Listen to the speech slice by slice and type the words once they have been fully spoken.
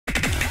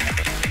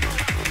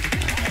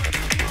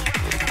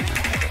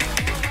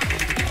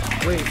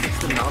Wait, it's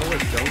the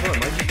Nautilus Jumbo?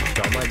 Am I just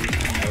dumb? I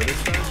didn't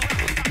notice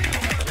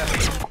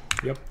that?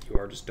 Yep, you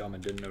are just dumb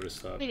and didn't notice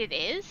that. Wait, it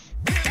is?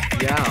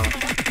 Yeah.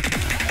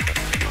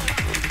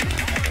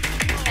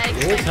 The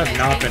rules have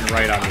not been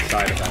right on the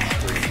side of that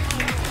screen.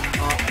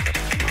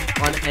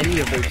 On any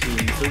of their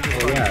teams. They're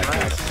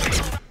just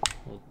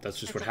that's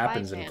just what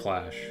happens in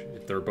Clash.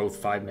 If they're both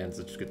 5-mans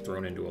that just get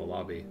thrown into a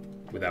lobby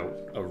without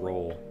a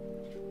role.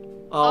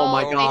 Oh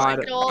my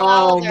god.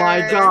 Oh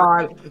my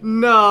god.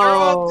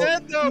 No.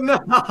 No.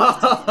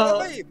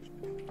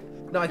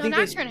 No, I think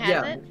Nocturne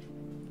has it.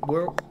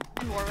 We're...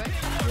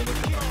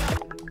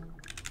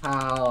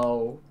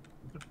 How?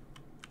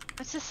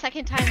 That's the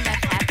second time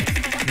that's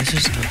happened. This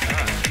is It's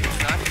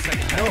not the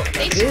second time. No,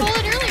 They stole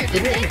it earlier,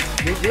 didn't they?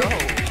 They did. I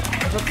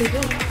thought they did.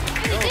 Yeah,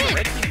 they The did.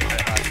 red team did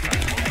it last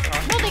time.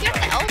 No, they got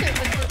the Elder,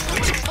 but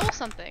someone stole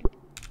something.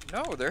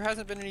 No, there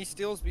hasn't been any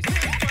steals. Look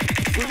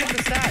at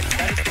the stats.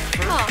 That is the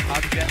first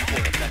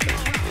objective that the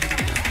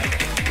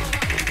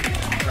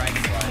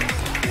grinding-wise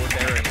or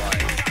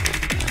Baron-wise.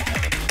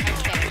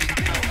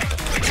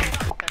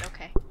 But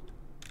okay.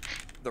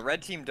 The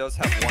red team does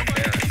have one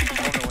Baron. I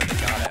don't know when they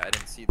got it. I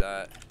didn't see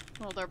that.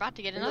 Well, they're about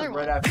to get another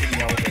Right one. after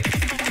the Elder.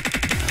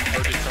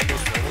 Oh, did Trumbo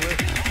solo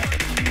it? I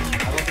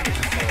don't think it's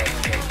a solo.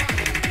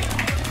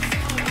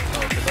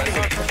 Oh, because I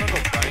saw Trumbo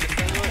trying to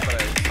solo it, but I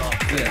saw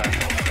him.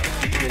 Yeah.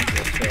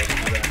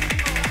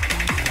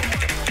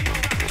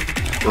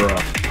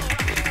 Bruh.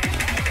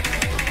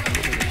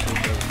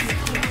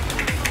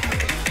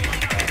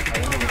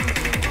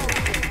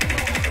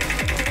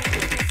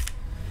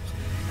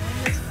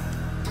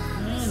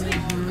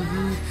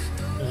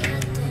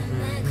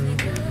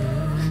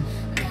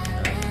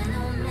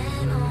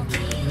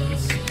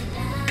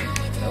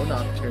 No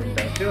Nocturne,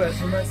 don't do it. I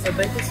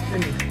think this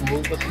thing is cool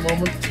at the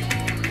moment.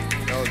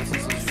 No, this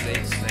is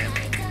insane Sam.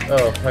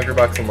 Oh,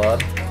 Hyperbox and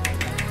Lod?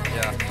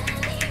 Yeah.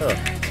 Huh.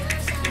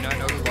 Do you not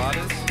know who Lot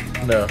is?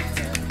 No.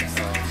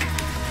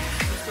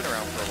 He's been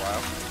around for a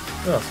while.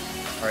 Oh.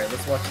 Alright,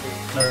 let's watch the... I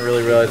didn't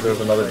really realize there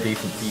was another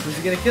decent team. Who's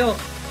he gonna kill?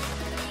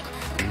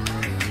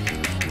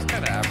 He's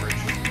kind of average.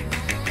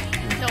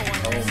 No one.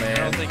 Oh I don't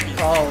man. think he's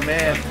Oh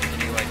man.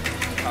 any like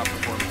top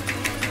performance.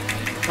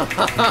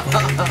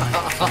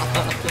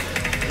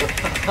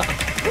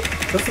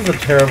 This is a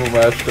terrible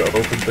match to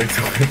open things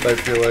with, I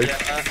feel like. Yeah,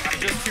 I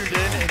just tuned in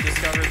and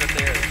discovered that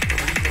they're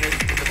 3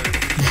 minutes into their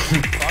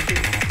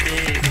fucking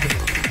game.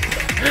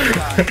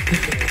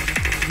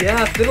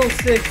 Yeah,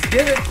 Fiddlesticks,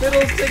 get it,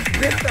 Fiddlesticks,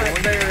 get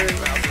that Baron.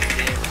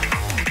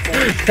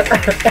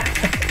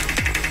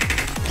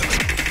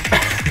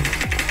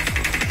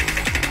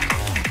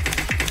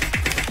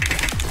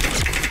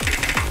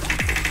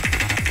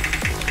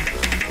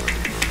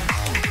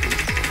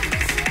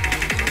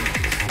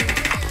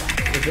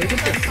 If they get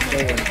this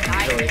stolen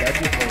easily, that'd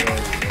be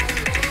hilarious.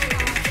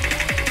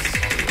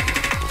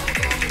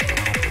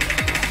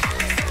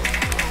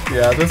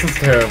 Yeah, this is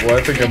terrible.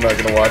 I think I'm not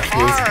gonna watch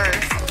this.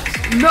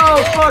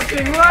 No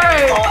fucking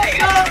way!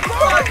 No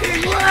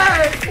fucking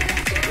way!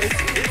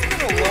 It's been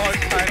a long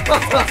time.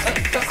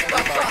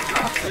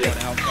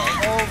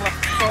 Oh my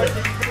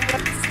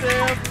fucking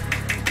Sam.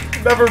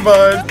 Never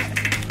mind.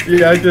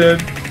 Yeah, I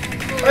did.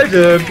 I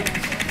did.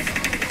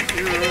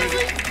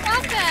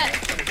 Stop that!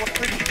 Why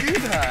would you do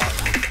that?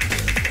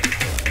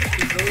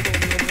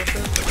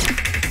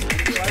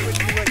 Why would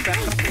you like back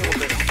up a little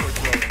bit before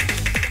throwing?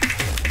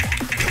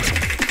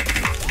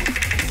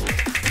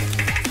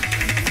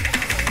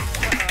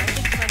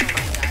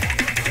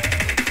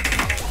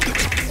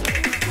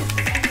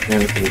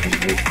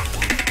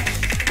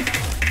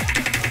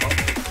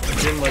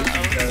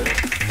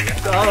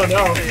 Oh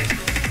no! I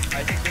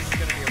think this is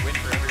gonna be a win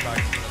for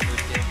everybody in the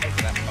first game because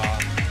of that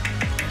bomb.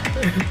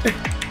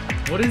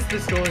 What is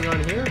this going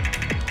on here?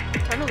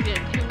 Colonel did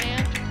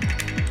 2-man.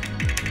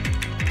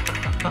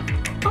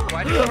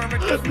 Why did Armor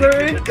just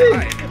They're in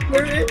die?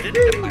 They're in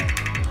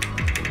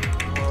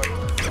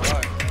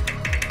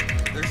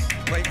There's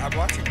like I'm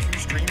watching 2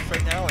 streams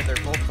right now and they're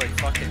both like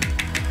fucking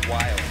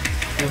wild.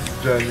 This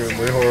is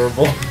genuinely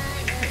horrible.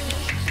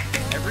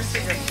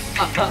 Everything I'm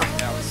seeing right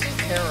now is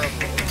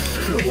terrible.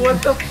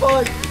 What the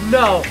fuck?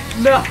 No!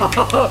 No!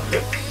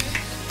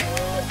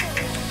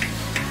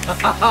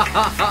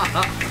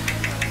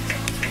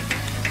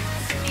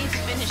 Please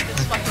finish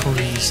this fucking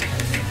game.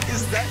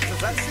 Does that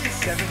say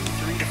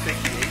 73 to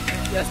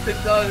 58? Yes,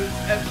 it does.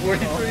 At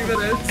 43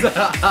 minutes.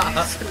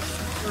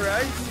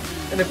 Right?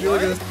 And if you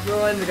look at the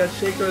scoreline, we got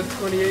Shaco with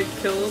 28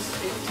 kills,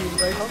 18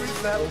 right. How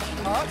is that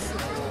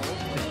possible?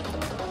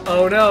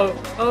 Oh no!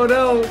 Oh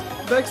no!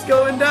 Vex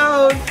going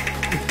down!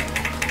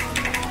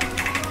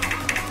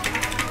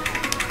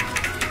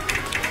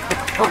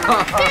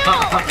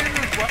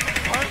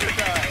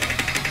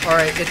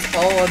 Alright, it's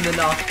all on the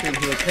Nocturne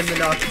here. Can the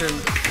Nocturne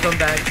come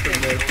back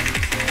from this?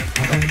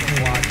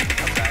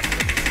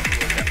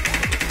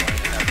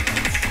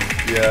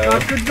 Yeah.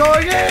 Nocturne's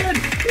going in!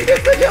 He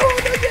gets the kill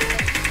again!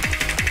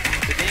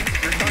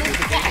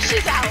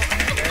 Dashes out!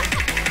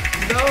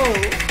 No!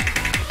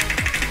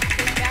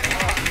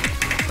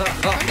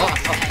 Turtle's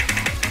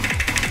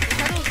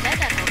dead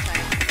that whole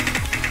time.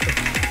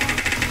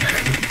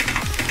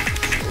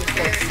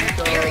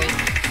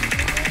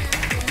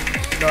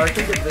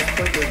 this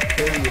point, the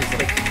carry is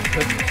like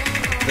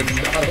the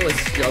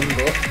Nautilus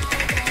jungle.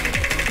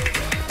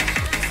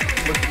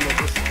 Looking at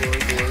the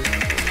scoreboard.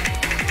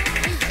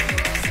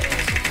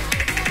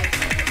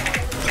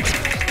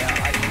 Yeah,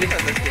 I think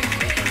that this game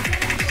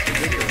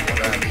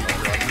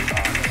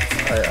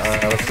I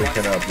honestly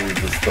cannot believe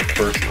this is the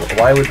first one.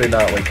 Why would they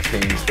not like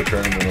change the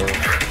tournament order or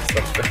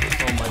something?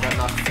 Oh my god,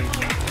 not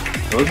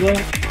What was that?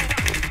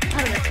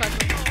 How did it fuck?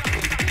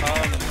 well,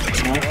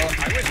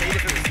 I would hate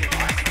if it was the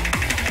last one.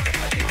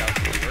 I think that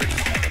would be worse.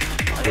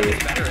 I think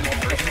it's better in the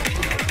first one,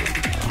 you know.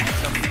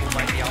 Some people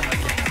might be out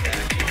like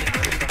that.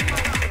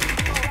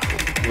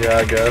 Yeah,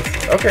 I guess.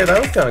 Okay, that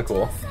was kind of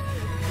cool.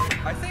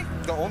 I think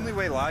the only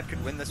way Lad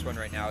could win this one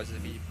right now is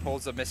if he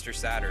pulls a Mr.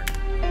 Saturn.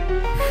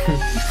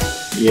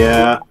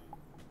 Yeah.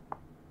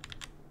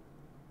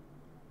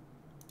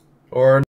 Or